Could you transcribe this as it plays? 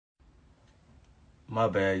My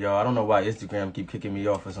bad, y'all. I don't know why Instagram keep kicking me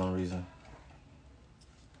off for some reason.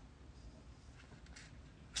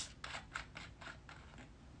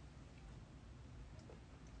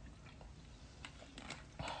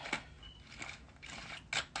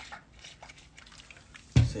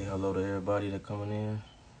 Say hello to everybody that coming in.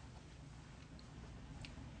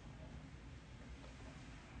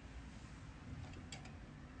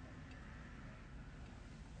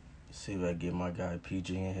 See if I get my guy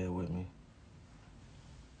PG in here with me.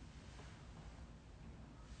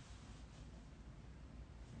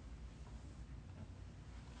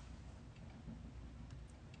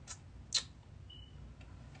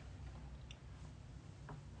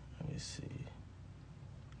 Let me see.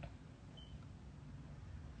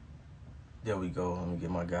 There we go. Let me get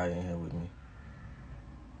my guy in here with me.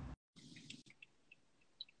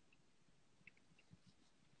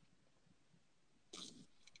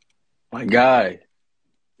 My guy.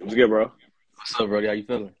 What's good, bro? What's up, Brody? How you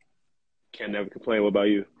feeling? Can't never complain. What about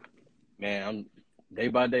you? Man, I'm day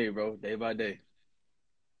by day, bro. Day by day.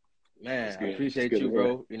 It's Man, I good. It's appreciate good to you, hear.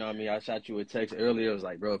 bro. You know what I mean? I shot you a text earlier. I was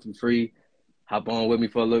like, bro, if you free, hop on with me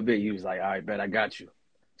for a little bit. You was like, all right, bet I got you.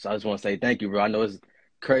 So I just want to say thank you, bro. I know it's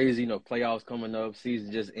crazy, playoffs coming up,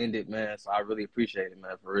 season just ended, man. So I really appreciate it,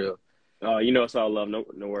 man, for real. It's all love. No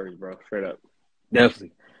worries, bro. Straight up.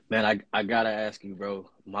 Definitely. Man, I gotta ask you, bro.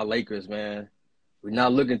 My Lakers, man, we're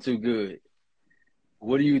not looking too good.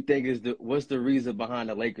 What do you think what's the reason behind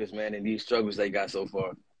the Lakers, man, and these struggles they got so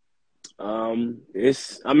far?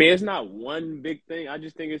 it's not one big thing. I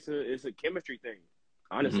just think it's a chemistry thing.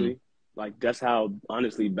 Mm-hmm. Honestly, like that's how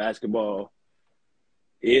honestly basketball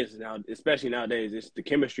is now, especially nowadays. It's the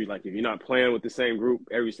chemistry. Like if you're not playing with the same group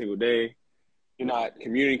every single day, you're not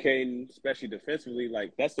communicating, especially defensively.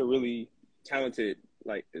 Like that's a really talented,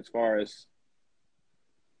 like as far as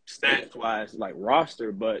stats wise, like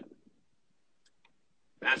roster, but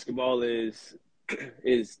basketball is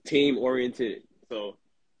team oriented. So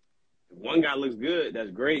if one guy looks good,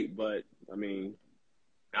 that's great. But I mean,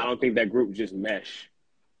 I don't think that group just mesh.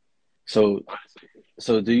 So Honestly,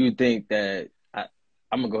 so do you think that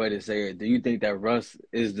I'm gonna go ahead and say it. Do you think that Russ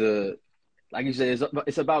is like you said,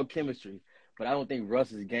 it's about chemistry, but I don't think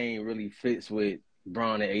Russ's game really fits with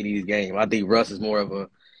Bron and AD's game. I think Russ is more of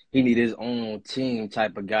he need his own team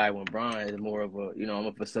type of guy when Bron is more of I'm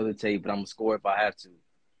gonna facilitate, but I'm gonna score if I have to.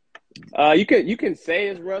 you can say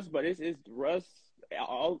it's Russ, but it's Russ.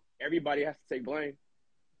 All everybody has to take blame.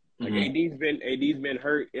 Like Hmm. AD's been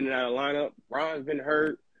hurt in and out of lineup. Bron's been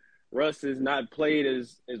hurt. Russ has not played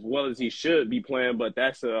as well as he should be playing, but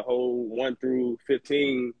that's a whole 1 through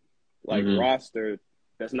 15 like Hmm. roster.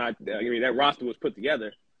 That's not. I mean, that roster was put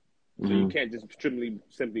together, so you Hmm. can't just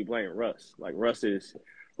simply blame Russ. Like Russ is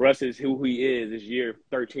who he is. This year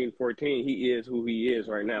 13, 14, he is who he is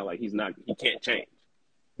right now. Like he can't change.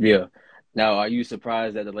 Yeah. Now, are you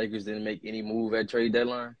surprised that the Lakers didn't make any move at trade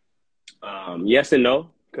deadline? Yes and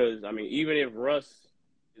no, because I mean, even if Russ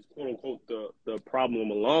is quote unquote the problem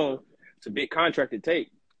alone, it's a big contract to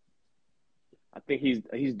take. I think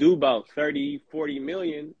he's due about 30, 40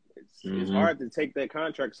 million. It's Hmm. hard to take that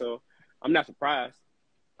contract, so I'm not surprised.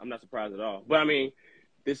 I'm not surprised at all. But I mean,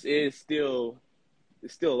 this is still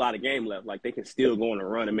there's still a lot of game left. Like they can still go on a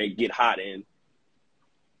run and get hot and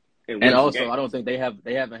And win some also, I games. don't think they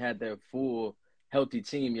haven't had their full healthy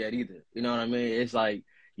team yet either. You know what I mean? It's like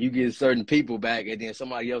you get certain people back and then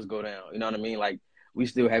somebody else go down. You know what I mean? Like we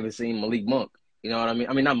still haven't seen Malik Monk. You know what I mean?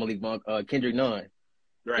 I mean not Malik Monk, Kendrick Nunn.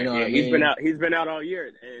 You Right. know what Yeah, I he's been mean? out. He's been out all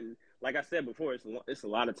year, and like I said before, it's a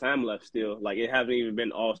lot of time left still. Like it hasn't even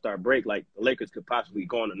been All Star break. Like the Lakers could possibly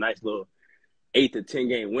go on a nice little 8 to 10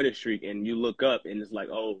 game winning streak, and you look up and it's like,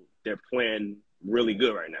 oh, they're playing really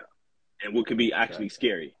good right now, and what could be actually Facts.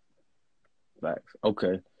 scary. Facts.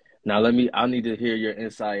 Okay. Now I need to hear your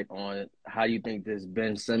insight on how you think this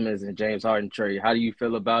Ben Simmons and James Harden trade. How do you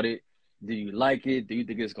feel about it? Do you like it? Do you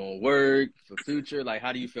think it's gonna work for future? Like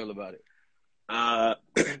how do you feel about it? Uh,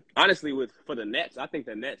 honestly, with for the Nets, I think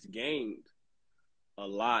the Nets gained a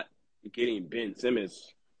lot getting Ben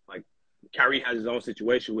Simmons. Like Kyrie has his own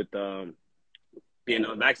situation with being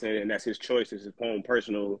unvaccinated, and that's his choice. It's his own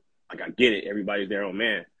personal. Like I get it, everybody's their own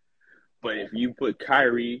man. But if you put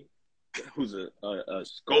Kyrie, who's a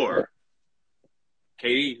scorer,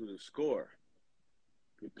 KD, who's a scorer,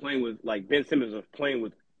 you're playing with like Ben Simmons is playing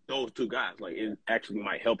with those two guys, like it actually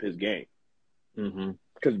might help his game Mm-hmm.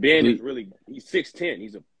 because Ben Do is really he's 6'10",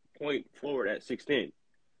 he's a point forward at 6'10".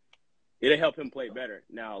 It'll help him play better.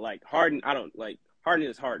 Now, like Harden, I don't like Harden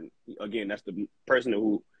is Harden. Again, that's the person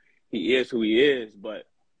who he is, who he is. But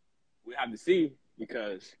we have to see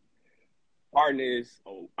because Harden is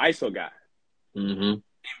an ISO guy. mm-hmm.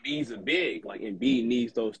 Embiid's a big. Like Embiid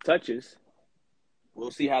needs those touches.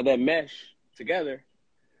 We'll see how that mesh together.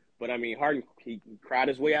 But I mean, Harden, he cried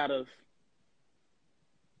his way out of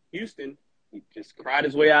Houston. He just cried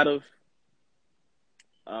his way out of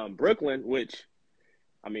Brooklyn. Which,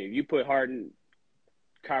 I mean, if you put Harden,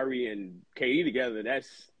 Kyrie, and KD together, that's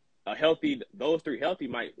a healthy. Those three healthy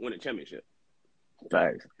might win a championship.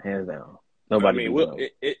 Facts, hands down. I Nobody. mean,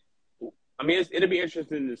 it'll be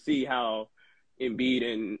interesting to see how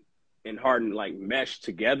Embiid and Harden like mesh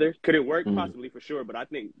together. Could it work? Possibly, for sure. But I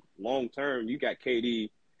think long term, you got KD,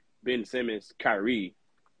 Ben Simmons, Kyrie.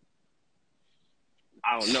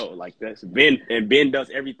 I don't know. Like that's Ben, and Ben does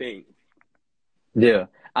everything. Yeah,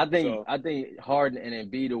 I think Harden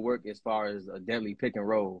and Embiid will work as far as a deadly pick and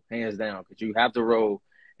roll, hands down. Because you have to roll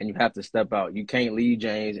and you have to step out. You can't leave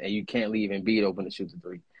James and you can't leave Embiid open to shoot the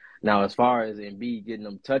three. Now, as far as Embiid getting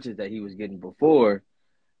them touches that he was getting before,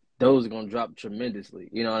 those are going to drop tremendously.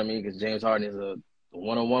 You know what I mean? Because James Harden is a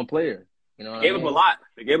one-on-one player. You know what I mean? Gave up a lot.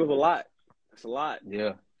 They gave up a lot. That's a lot.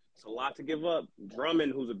 Yeah. It's a lot to give up.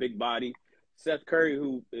 Drummond, who's a big body. Seth Curry,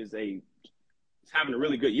 who is having a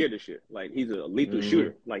really good year this year. Like, he's a lethal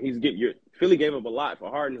shooter. Like, Philly gave up a lot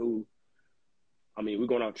for Harden, who, I mean, we're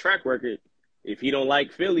going on track record. If he don't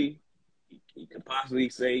like Philly, he could possibly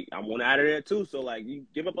say, I want out of there too. So, like, you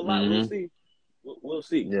give up a lot. We'll see. We'll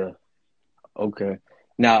see. Yeah. Okay.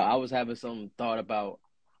 Now, I was having some thought about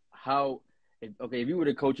if you were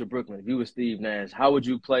the coach of Brooklyn, if you were Steve Nash, how would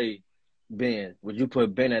you play Ben? Would you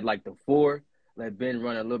put Ben at like the 4, let Ben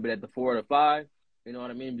run a little bit at the 4 or the 5? You know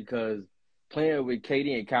what I mean? Because playing with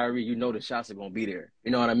KD and Kyrie, you know the shots are going to be there.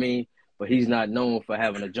 You know what I mean? But he's not known for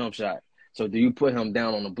having a jump shot. So do you put him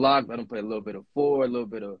down on the block, let him play a little bit of 4, a little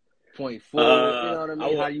bit of 0.4? You know what I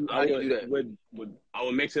mean? How do you do that? I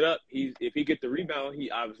would mix it up. If he get the rebound, he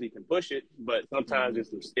obviously can push it. But sometimes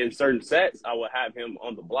in certain sets, I would have him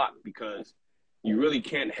on the block because you really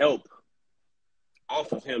can't help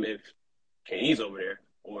off of him if KD's over there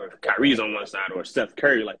or if Kyrie's on one side or Steph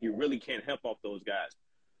Curry. Like, you really can't help off those guys.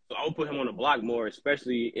 So I would put him on the block more,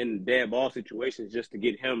 especially in dead ball situations, just to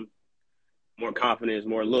get him more confidence,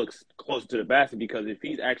 more looks closer to the basket. Because if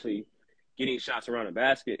he's actually getting shots around the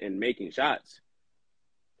basket and making shots,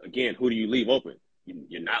 again, who do you leave open?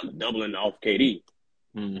 You're not doubling off KD.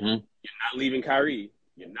 Mm-hmm. You're not leaving Kyrie.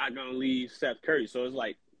 You're not going to leave Steph Curry. So it's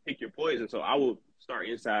like, pick your poison. So I will start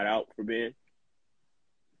inside out for Ben.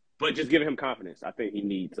 But just giving him confidence. I think he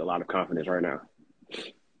needs a lot of confidence right now.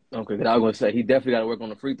 Okay, because I was going to say, he definitely got to work on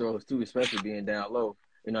the free throws too, especially being down low.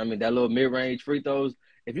 You know what I mean? That little mid-range free throws.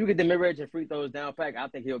 If you get the mid-range and free throws down pack, I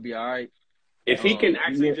think he'll be all right. If he can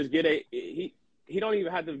actually just get he don't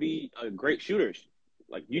even have to be a great shooter.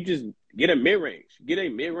 Like, you just get a mid-range. Get a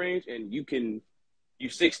mid-range, and you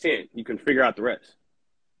 6'10". You can figure out the rest.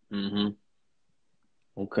 Mm-hmm.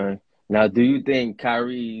 Okay. Now, do you think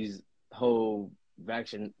Kyrie's whole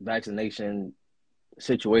vaccination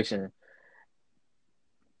situation,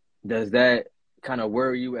 does that kind of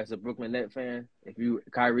worry you as a Brooklyn Net fan?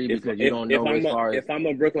 Kyrie, because you don't know as far as... If I'm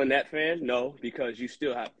a Brooklyn Net fan, no, because you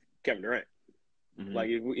still have Kevin Durant. Mm-hmm. Like,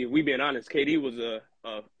 if we being honest, KD was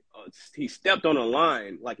he stepped on a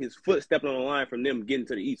line, like his foot stepped on a line from them getting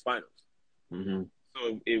to the East Finals. Mm-hmm.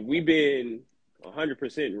 So if we been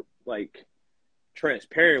 100% like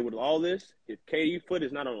transparent with all this, if KD foot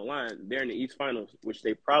is not on the line, they're in the East Finals, which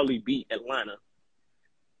they probably beat Atlanta.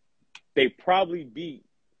 They probably beat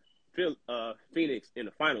Phoenix in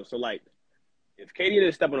the finals. So, like, if KD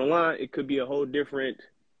didn't step on the line, it could be a whole different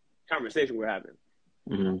conversation we're having.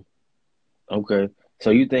 Mm-hmm. Okay. So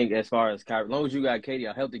you think as far as Kyrie, as long as you got KD,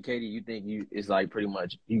 a healthy KD, you think it's like pretty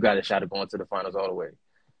much you got a shot of going to the finals all the way?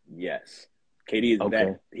 Yes. KD is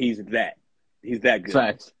that. He's that good.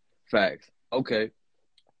 Facts. Okay.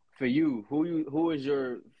 For you, who is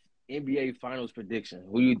your NBA Finals prediction?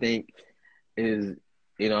 Who you think is,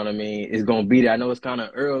 you know what I mean, is going to be there? I know it's kind of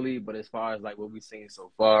early, but as far as like what we've seen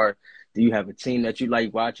so far, do you have a team that you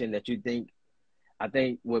like watching that you think? I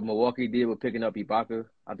think what Milwaukee did with picking up Ibaka,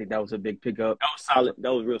 I think that was a big pickup. That was solid.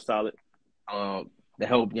 That was real solid. To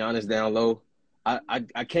help Giannis down low.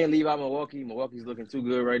 I can't leave out Milwaukee. Milwaukee's looking too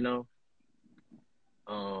good right now.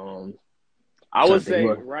 I would say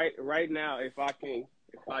right now, if I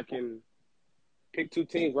can pick two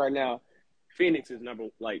teams right now, Phoenix is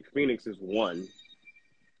one.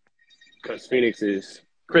 Because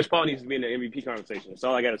Chris Paul needs to be in the MVP conversation. That's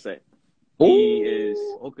all I gotta say.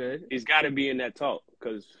 He's got to be in that talk,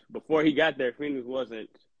 because before he got there, Phoenix wasn't.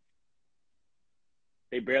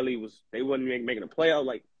 They wasn't making a playoff.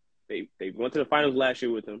 Like, they went to the finals last year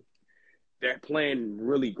with him. They're playing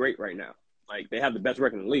really great right now. Like, they have the best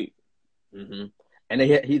record in the league. Mm-hmm. And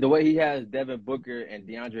the way he has Devin Booker and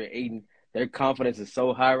DeAndre Ayton, their confidence is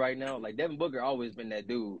so high right now. Like Devin Booker always been that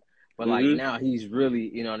dude, but like Mm-hmm. now he's really,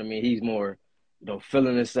 you know what I mean? He's more,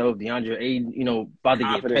 feeling himself. DeAndre Ayton, about to get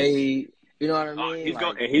Confidence. paid. You know what I mean? He's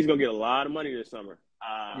Like, gonna get a lot of money this summer.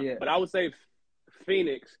 yeah, But I would say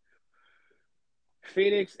Phoenix,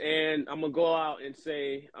 and I'm gonna go out and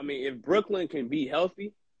say, I mean, if Brooklyn can be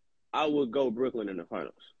healthy, I would go Brooklyn in the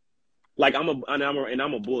finals. Like I'm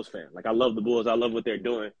a Bulls fan. Like I love the Bulls. I love what they're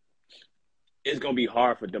doing. It's gonna be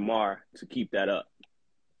hard for DeMar to keep that up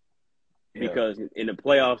yeah, because in the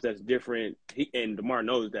playoffs, that's different. And DeMar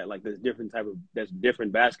knows that. Like that's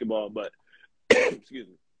different basketball. But excuse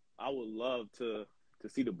me, I would love to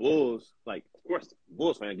see the Bulls. Like of course,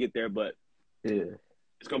 Bulls fan get there, but yeah.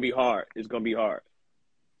 it's gonna be hard. It's gonna be hard.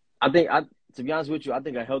 To be honest with you, I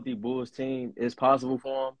think a healthy Bulls team is possible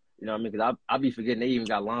for them. You know what I mean? Because I be forgetting they even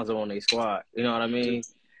got Lonzo on their squad. You know what I mean?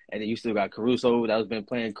 And then you still got Caruso that has been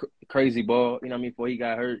playing crazy ball. You know what I mean? Before he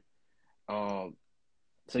got hurt. So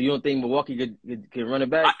you don't think Milwaukee could run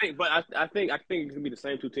it back? I think it could be the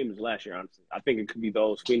same two teams as last year. Honestly, I think it could be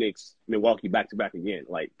those Phoenix, Milwaukee back to back again,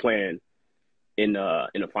 like playing in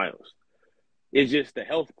the finals. It's just the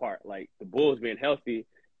health part, like the Bulls being healthy.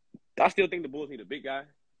 I still think the Bulls need a big guy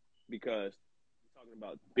because we're talking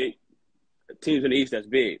about big teams in the East that's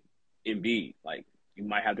big. Embiid, like you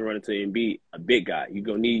might have to run into Embiid, a big guy. You're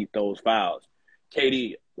gonna need those fouls.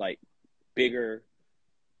 KD, like bigger.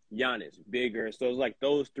 Giannis, bigger. So it's like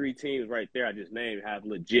those three teams right there I just named have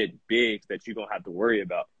legit bigs that you're gonna have to worry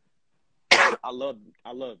about. I love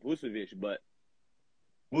Vucevic, but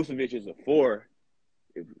Vucevic is a 4.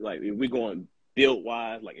 If we going build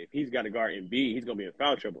wise, like if he's got to guard Embiid, he's gonna be in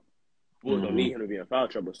foul trouble. Bulls don't need him to be in foul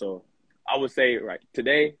trouble. So I would say right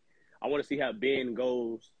today, I want to see how Ben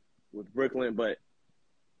goes with Brooklyn, but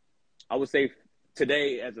I would say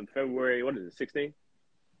today as of February, what is it, 16th?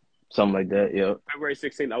 Something like that, yeah. February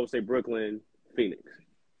 16th, I would say Brooklyn, Phoenix.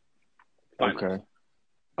 Finals.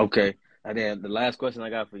 Okay. And then the last question I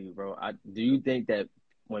got for you, bro. Do you think that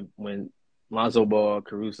when Lonzo Ball,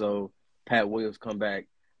 Caruso, Pat Williams come back,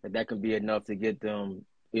 that can be enough to get them,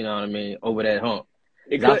 you know what I mean, over that hump?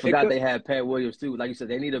 I forgot they had Pat Williams too. Like you said,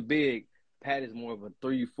 they need a big. Pat is more of a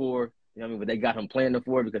 3-4. You know what I mean? But they got him playing the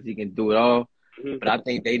 4 because he can do it all. Mm-hmm. But I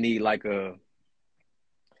think they need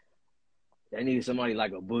somebody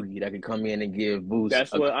like a Boogie that can come in and give Boost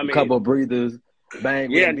a couple of breathers,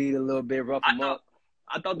 bang with Embiid a little bit, rough him up.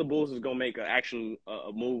 I thought the Bulls was gonna make a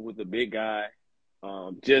move with the big guy,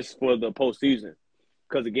 just for the postseason.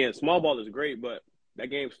 Because again, small ball is great, but that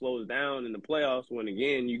game slows down in the playoffs. When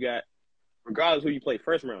again you got, regardless who you play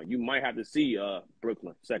first round, you might have to see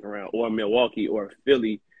Brooklyn second round or Milwaukee or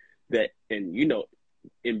Philly.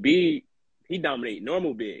 Embiid, he dominate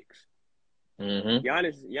normal bigs. Mm-hmm.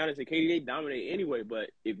 Giannis and KD, they dominate anyway. But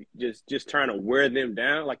if just trying to wear them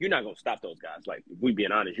down, like you're not gonna stop those guys. Like if we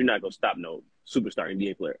being honest, you're not gonna stop no superstar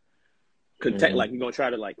NBA player. Like you're gonna try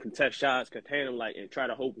to like contest shots, contain him, like and try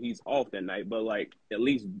to hope he's off that night. But like at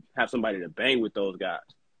least have somebody to bang with those guys.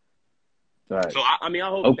 Right. So I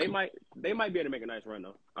hope they might be able to make a nice run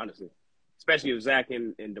though. Honestly, especially if Zach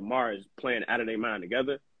and DeMar is playing out of their mind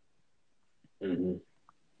together. Mm-hmm.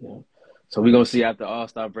 Yeah. So we're going to see after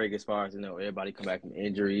All-Star break as far as, everybody come back from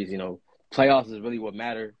injuries. Playoffs is really what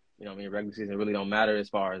matter. Regular season really don't matter as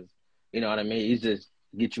far as, you know what I mean? It's just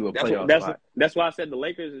get you a playoff spot. That's why I said the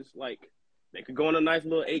Lakers is like, they could go on a nice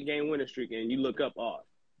little 8-game winning streak and you look up,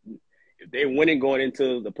 if they're winning going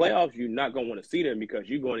into the playoffs, you're not going to want to see them because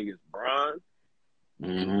you're going against Bron,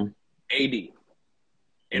 AD,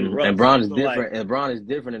 and Russ. And Bron is different. And Bron is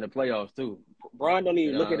different in the playoffs too. Bron don't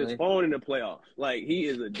even look at his phone in the playoffs. Like he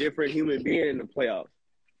is a different human being in the playoffs.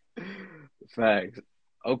 Facts.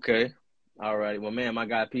 Okay. All right. Well, man, my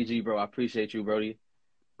guy PG, bro, I appreciate you, Brody.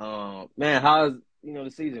 Man, how's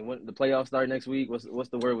the season? When the playoffs start next week? What's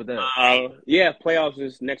the word with that? Playoffs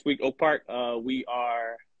is next week. Oak Park. We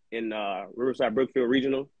are in Riverside Brookfield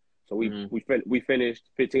Regional. So we finished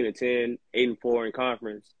 15-10, 8-4 in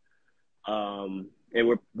conference. And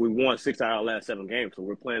we won 6 out of the last 7 games. So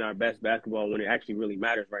we're playing our best basketball when it actually really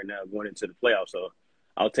matters right now going into the playoffs. So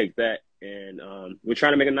I'll take that. And we're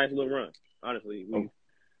trying to make a nice little run. Honestly,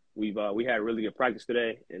 we had really good practice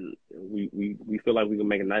today, and we feel like we can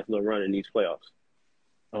make a nice little run in these playoffs.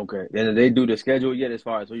 Okay. And did they do the schedule yet as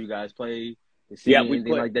far as who you guys play? Anything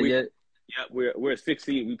like that yet? Yeah, we're a 6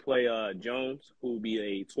 seed. We play Jones, who will be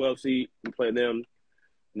a 12 seed. We play them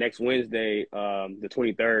next Wednesday, the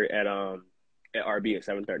 23rd at RB at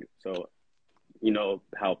 7:30. So,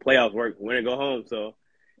 how playoffs work, win and go home. So,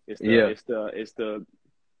 it's the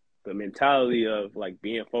mentality of like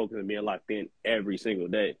being focused and being locked in every single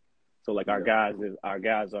day. So like our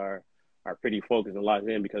guys are pretty focused and locked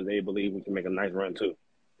in because they believe we can make a nice run too.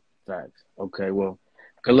 Facts. Okay, well,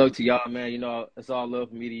 good luck to y'all, man. You know, it's all love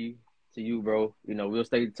from me to you, bro. You know, we'll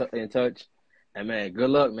stay in touch. And, man, good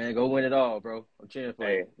luck, man. Go win it all, bro. I'm cheering for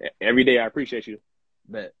you. Hey, every day I appreciate you.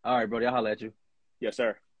 Bet. All right, brody. I'll holler at you. Yes,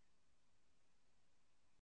 sir.